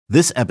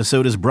This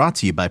episode is brought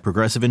to you by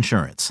Progressive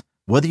Insurance.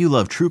 Whether you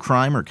love true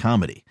crime or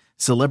comedy,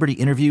 celebrity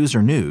interviews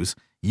or news,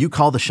 you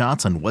call the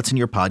shots on what's in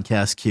your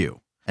podcast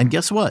queue. And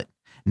guess what?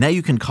 Now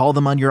you can call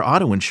them on your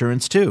auto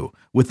insurance too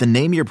with the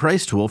Name Your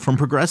Price tool from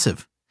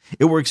Progressive.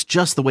 It works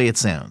just the way it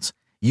sounds.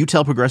 You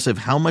tell Progressive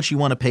how much you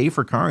want to pay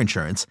for car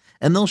insurance,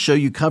 and they'll show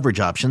you coverage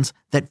options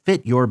that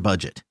fit your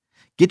budget.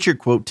 Get your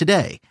quote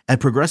today at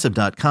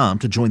Progressive.com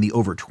to join the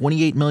over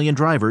 28 million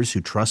drivers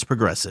who trust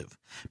Progressive.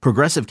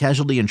 Progressive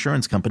Casualty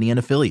Insurance Company and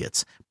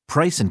Affiliates.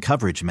 Price and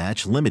coverage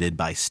match limited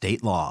by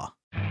state law.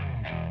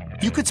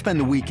 You could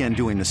spend the weekend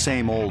doing the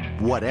same old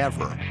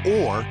whatever,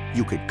 or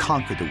you could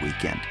conquer the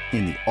weekend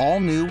in the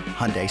all-new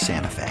Hyundai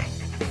Santa Fe.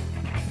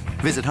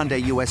 Visit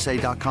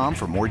HyundaiUSA.com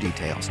for more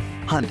details.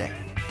 Hyundai,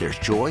 there's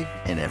joy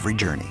in every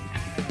journey.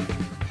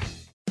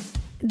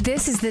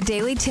 This is the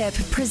Daily Tip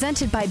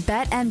presented by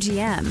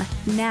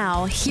BetMGM.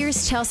 Now,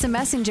 here's Chelsea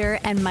Messenger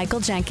and Michael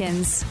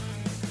Jenkins.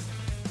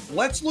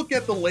 Let's look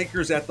at the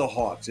Lakers at the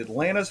Hawks.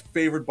 Atlanta's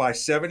favored by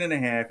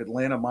 7.5.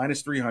 Atlanta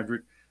minus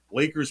 300.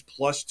 Lakers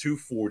plus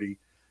 240.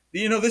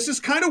 You know, this is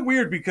kind of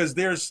weird because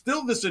there's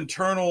still this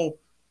internal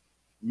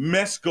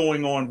mess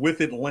going on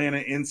with Atlanta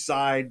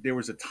inside. There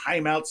was a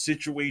timeout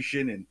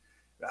situation and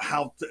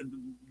how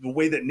the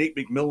way that Nate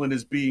McMillan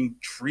is being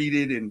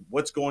treated and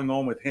what's going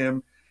on with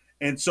him.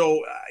 And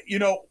so,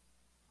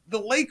 the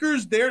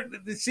Lakers, they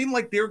seem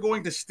like they're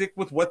going to stick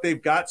with what they've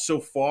got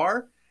so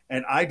far.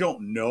 And I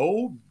don't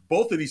know.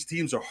 Both of these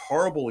teams are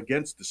horrible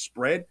against the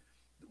spread.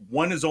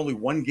 One is only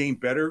one game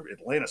better.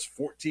 Atlanta's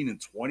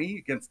 14-20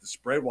 against the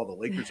spread, while the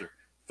Lakers are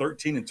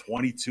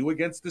 13-22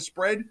 against the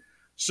spread.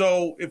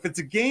 So if it's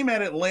a game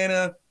at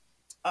Atlanta,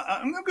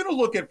 I'm going to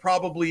look at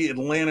probably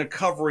Atlanta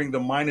covering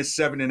the minus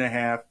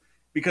 7.5,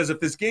 because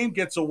if this game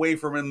gets away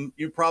from him,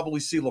 you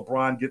probably see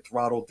LeBron get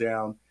throttled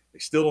down. They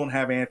still don't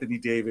have Anthony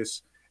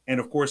Davis. And,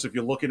 of course, if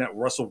you're looking at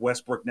Russell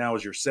Westbrook now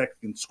as your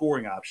second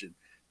scoring option,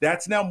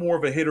 that's now more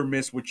of a hit or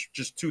miss, which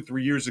just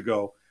 2-3 years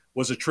ago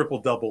was a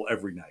triple-double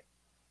every night.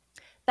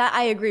 That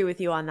I agree with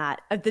you on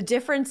that. The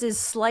difference is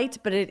slight,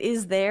 but it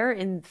is there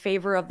in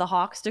favor of the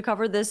Hawks to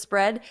cover this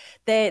spread.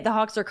 The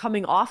Hawks are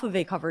coming off of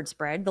a covered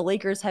spread. The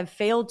Lakers have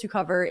failed to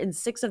cover in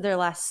 6 of their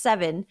last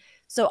 7.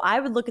 So I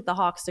would look at the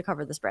Hawks to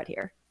cover the spread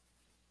here.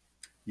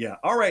 Yeah.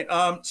 All right.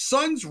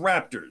 Suns,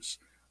 Raptors.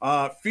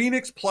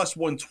 Phoenix plus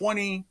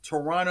 120,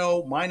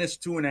 Toronto minus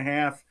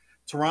 2.5,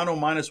 Toronto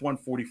minus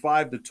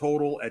 145, the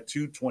total at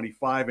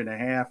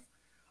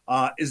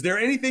 225.5. Is there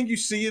anything you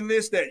see in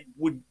this that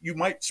you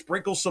might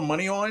sprinkle some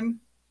money on?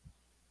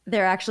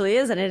 There actually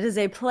is, and it is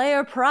a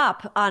player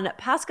prop on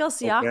Pascal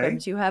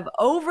Siakam to have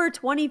over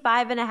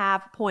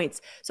 25.5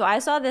 points. So I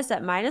saw this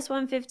at minus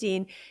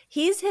 115.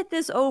 He's hit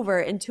this over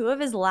in 2 of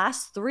his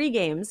last 3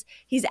 games.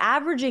 He's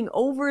averaging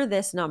over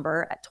this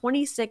number at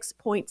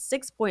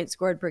 26.6 points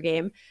scored per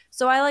game.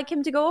 So I like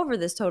him to go over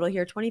this total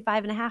here,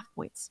 25.5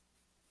 points.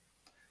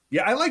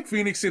 Yeah, I like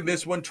Phoenix in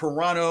this one.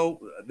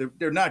 Toronto,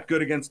 they're not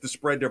good against the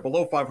spread. They're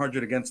below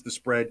 500 against the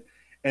spread,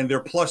 and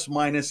their plus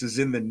minus is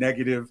in the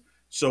negative.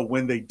 So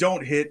when they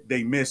don't hit,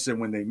 they miss, and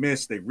when they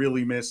miss, they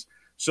really miss.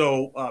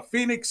 So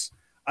Phoenix,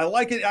 I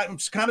like it. I'm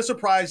kind of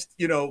surprised,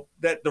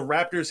 that the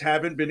Raptors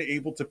haven't been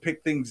able to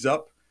pick things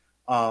up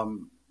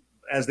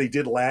as they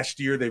did last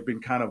year. They've been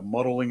kind of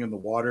muddling in the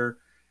water.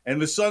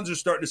 And the Suns are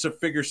starting to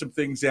figure some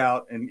things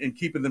out and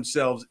keeping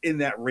themselves in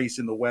that race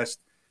in the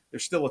West. They're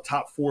still a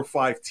top 4 or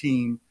 5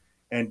 team.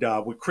 And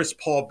with Chris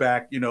Paul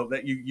back,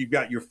 that you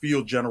got your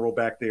field general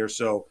back there.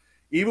 So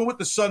even with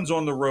the Suns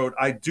on the road,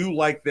 I do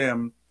like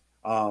them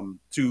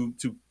to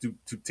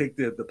take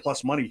the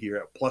plus money here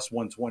at plus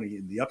 120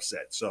 in the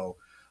upset. So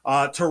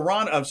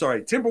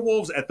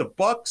Timberwolves at the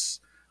Bucks,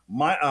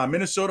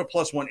 Minnesota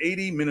plus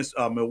 180,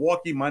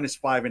 Milwaukee minus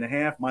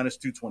 5.5, minus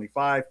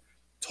 225,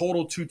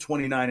 total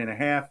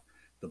 229.5.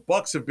 The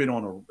Bucks have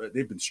been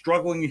they've been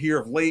struggling here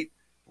of late.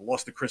 They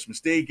lost the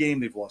Christmas Day game.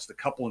 They've lost a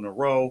couple in a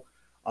row.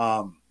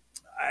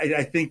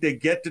 I think they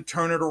get to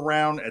turn it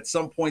around. At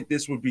some point,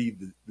 this would be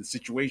the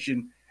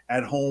situation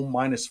at home,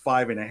 minus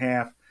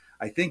 5.5.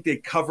 I think they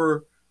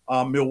cover.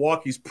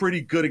 Milwaukee's pretty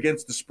good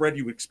against the spread.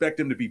 You expect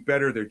them to be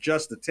better. They're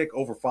just a tick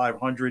over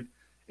 500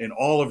 in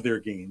all of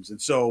their games.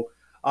 And so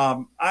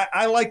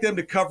I like them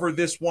to cover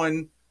this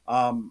one.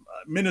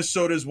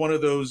 Minnesota is one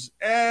of those,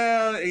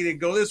 they can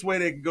go this way,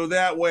 they can go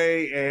that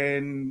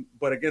way.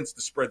 But against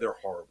the spread, they're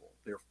horrible.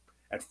 They're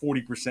at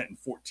 40% and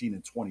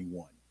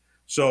 14-21.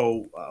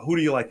 So who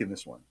do you like in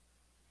this one?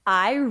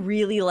 I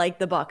really like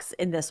the Bucks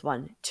in this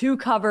one to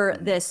cover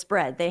this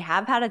spread. They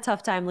have had a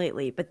tough time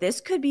lately, but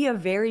this could be a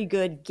very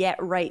good get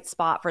right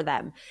spot for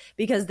them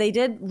because they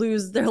did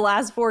lose their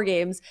last 4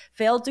 games,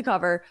 failed to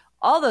cover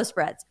all those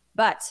spreads.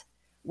 But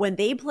when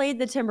they played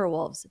the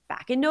Timberwolves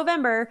back in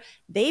November,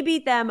 they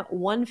beat them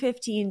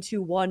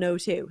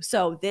 115-102.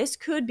 So this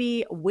could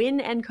be win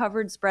and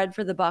covered spread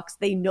for the Bucks.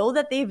 They know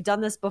that they've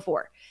done this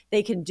before.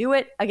 They can do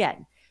it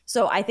again.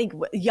 So I think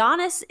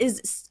Giannis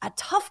is a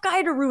tough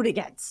guy to root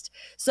against.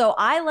 So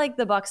I like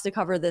the Bucks to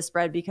cover this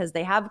spread because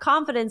they have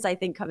confidence, I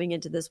think, coming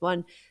into this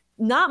one.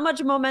 not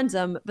much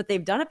momentum, but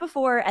they've done it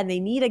before and they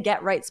need a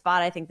get right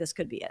spot. I think this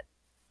could be it.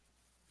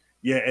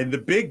 Yeah, and the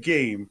big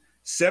game,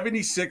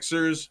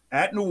 76ers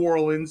at New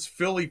Orleans,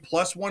 Philly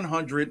plus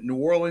 100, New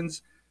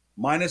Orleans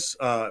minus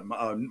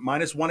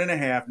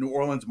 1.5, New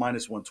Orleans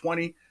minus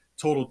 120,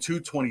 total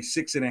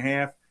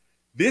 226.5.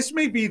 This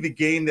may be the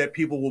game that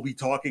people will be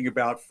talking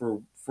about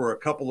for a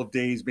couple of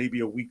days, maybe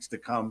a weeks to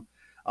come.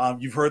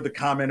 You've heard the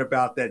comment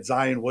about that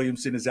Zion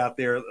Williamson is out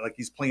there like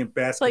he's playing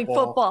basketball.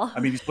 Playing football. I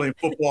mean, he's playing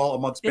football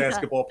amongst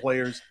basketball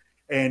players.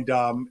 And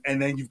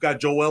then you've got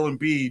Joel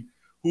Embiid,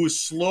 who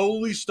is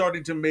slowly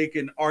starting to make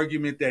an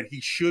argument that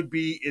he should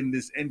be in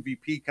this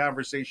MVP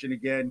conversation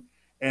again.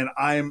 And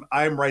I'm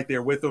right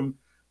there with him.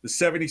 The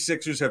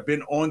 76ers have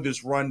been on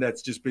this run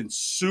that's just been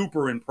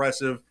super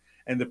impressive.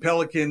 And the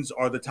Pelicans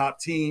are the top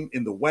team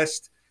in the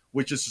West,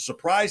 which is a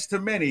surprise to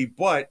many.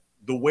 But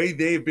the way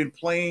they've been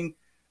playing,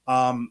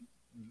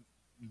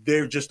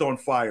 they're just on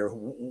fire.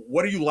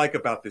 What do you like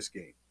about this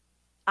game?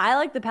 I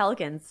like the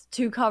Pelicans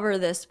to cover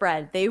this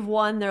spread. They've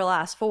won their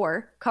last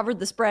 4, covered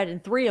the spread in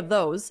 3 of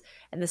those,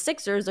 and the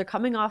Sixers are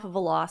coming off of a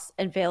loss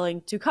and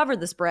failing to cover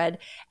the spread.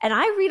 And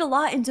I read a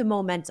lot into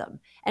momentum.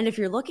 And if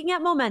you're looking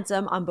at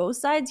momentum on both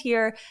sides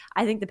here,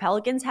 I think the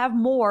Pelicans have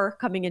more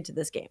coming into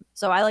this game.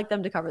 So I like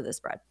them to cover this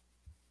spread.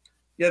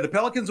 Yeah, the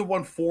Pelicans have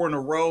won 4 in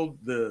a row.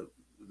 The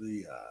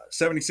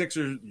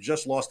 76ers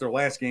just lost their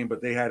last game,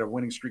 but they had a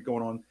winning streak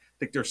going on. I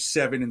think they're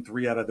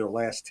 7-3 out of their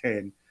last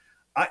 10.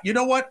 You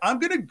know what? I'm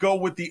going to go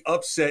with the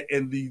upset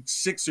and the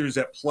Sixers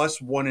at plus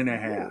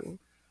 1.5.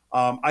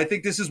 I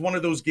think this is one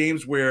of those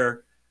games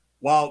where,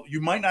 while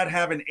you might not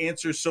have an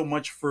answer so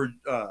much for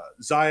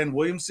Zion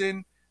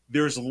Williamson,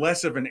 there's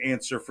less of an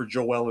answer for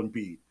Joel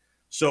Embiid.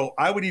 So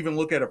I would even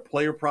look at a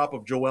player prop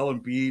of Joel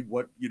Embiid,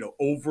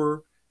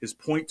 over his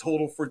point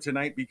total for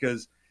tonight,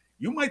 because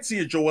you might see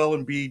a Joel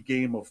Embiid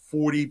game of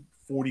 40,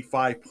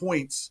 45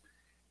 points,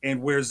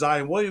 and where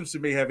Zion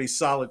Williamson may have a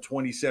solid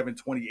 27,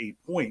 28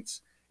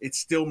 points. It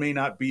still may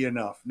not be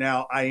enough.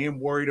 Now, I am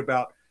worried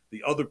about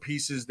the other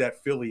pieces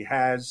that Philly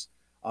has.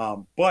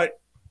 But,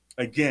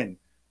 again,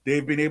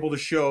 they've been able to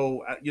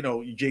show,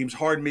 James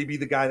Harden may be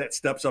the guy that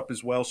steps up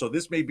as well. So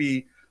this may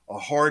be a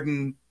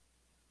Harden,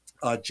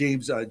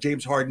 James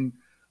Harden,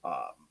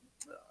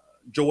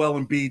 Joel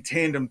Embiid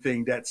tandem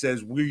thing that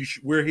says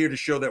we're here to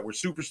show that we're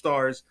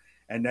superstars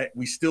and that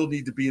we still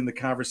need to be in the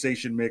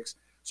conversation mix.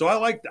 So I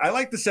like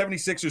the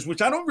 76ers,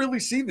 which I don't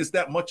really see this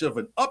that much of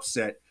an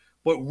upset,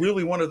 but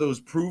really one of those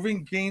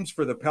proving games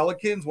for the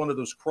Pelicans, one of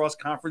those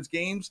cross-conference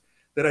games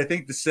that I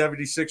think the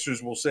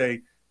 76ers will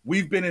say,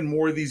 we've been in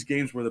more of these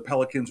games where the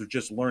Pelicans are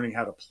just learning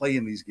how to play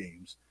in these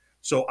games.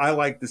 So I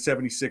like the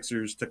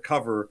 76ers to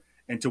cover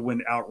and to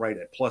win outright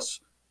at plus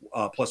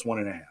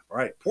 1.5. All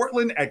right,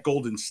 Portland at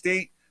Golden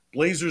State,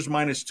 Blazers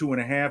minus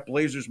 2.5,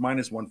 Blazers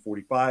minus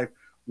 145,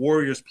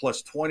 Warriors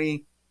plus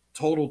 20,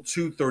 total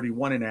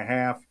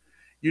 231.5.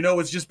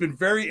 It's just been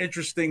very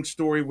interesting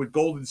story with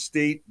Golden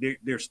State.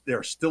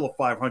 They're still a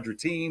 500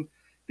 team.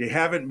 They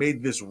haven't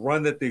made this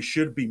run that they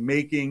should be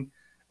making.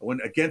 When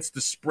against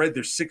the spread,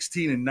 they're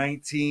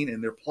 16-19,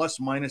 and their plus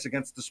minus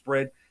against the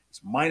spread is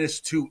minus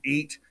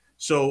 2.8.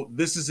 So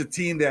this is a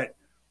team that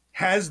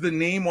has the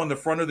name on the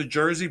front of the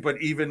jersey,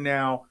 but even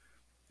now,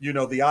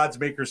 the odds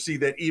makers see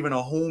that even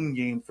a home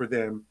game for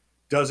them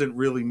doesn't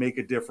really make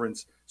a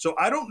difference. So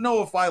I don't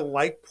know if I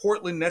like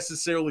Portland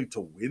necessarily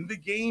to win the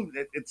game.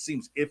 It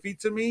seems iffy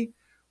to me,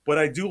 but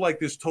I do like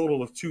this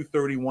total of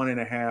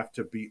 231.5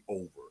 to be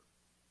over.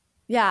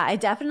 Yeah, I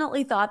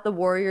definitely thought the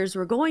Warriors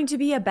were going to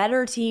be a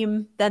better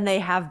team than they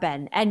have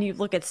been. And you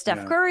look at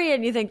Steph Curry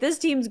and you think this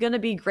team's going to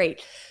be great.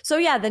 So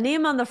yeah, the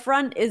name on the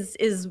front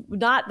is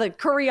not the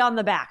Curry on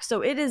the back.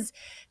 So it is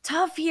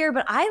tough here,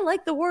 but I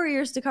like the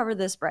Warriors to cover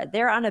this spread.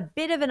 They're on a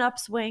bit of an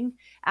upswing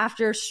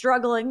after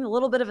struggling, a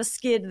little bit of a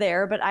skid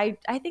there, but I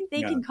think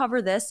they can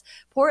cover this.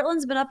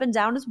 Portland's been up and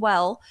down as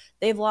well.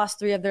 They've lost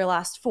 3 of their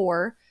last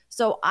 4.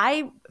 So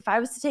if I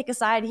was to take a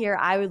side here,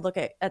 I would look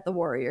at the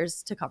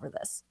Warriors to cover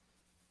this.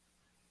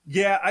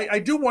 Yeah, I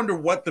do wonder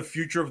what the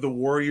future of the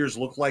Warriors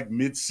look like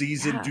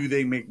mid-season. Yeah. Do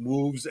they make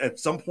moves? At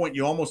some point,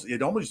 you almost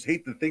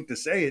hate to think to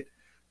say it.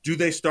 Do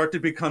they start to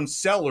become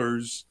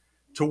sellers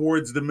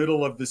towards the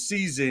middle of the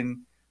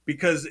season?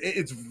 Because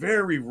it's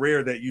very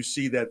rare that you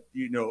see that,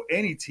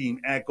 any team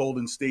at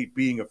Golden State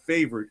being a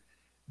favorite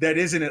that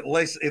isn't at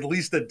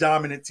least a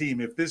dominant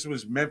team. If this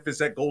was Memphis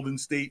at Golden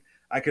State,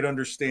 I could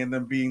understand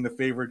them being the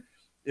favorite.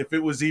 If it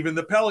was even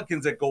the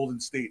Pelicans at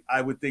Golden State,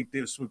 I would think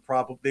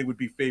they would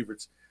be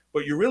favorites.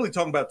 But you're really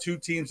talking about 2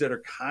 teams that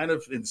are kind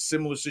of in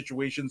similar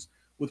situations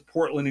with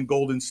Portland and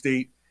Golden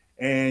State.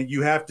 And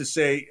you have to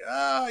say,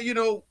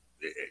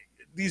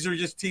 these are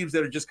just teams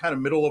that are just kind of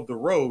middle of the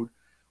road.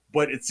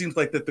 But it seems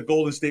like that the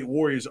Golden State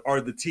Warriors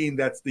are the team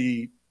that's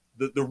the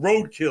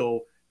roadkill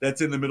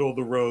that's in the middle of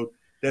the road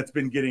that's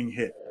been getting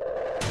hit.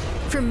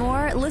 For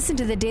more, listen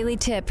to the Daily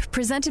Tip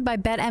presented by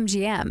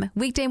BetMGM.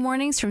 Weekday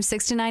mornings from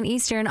 6 to 9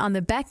 Eastern on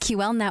the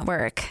BetQL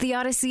network, the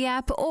Odyssey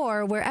app,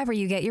 or wherever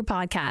you get your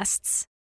podcasts.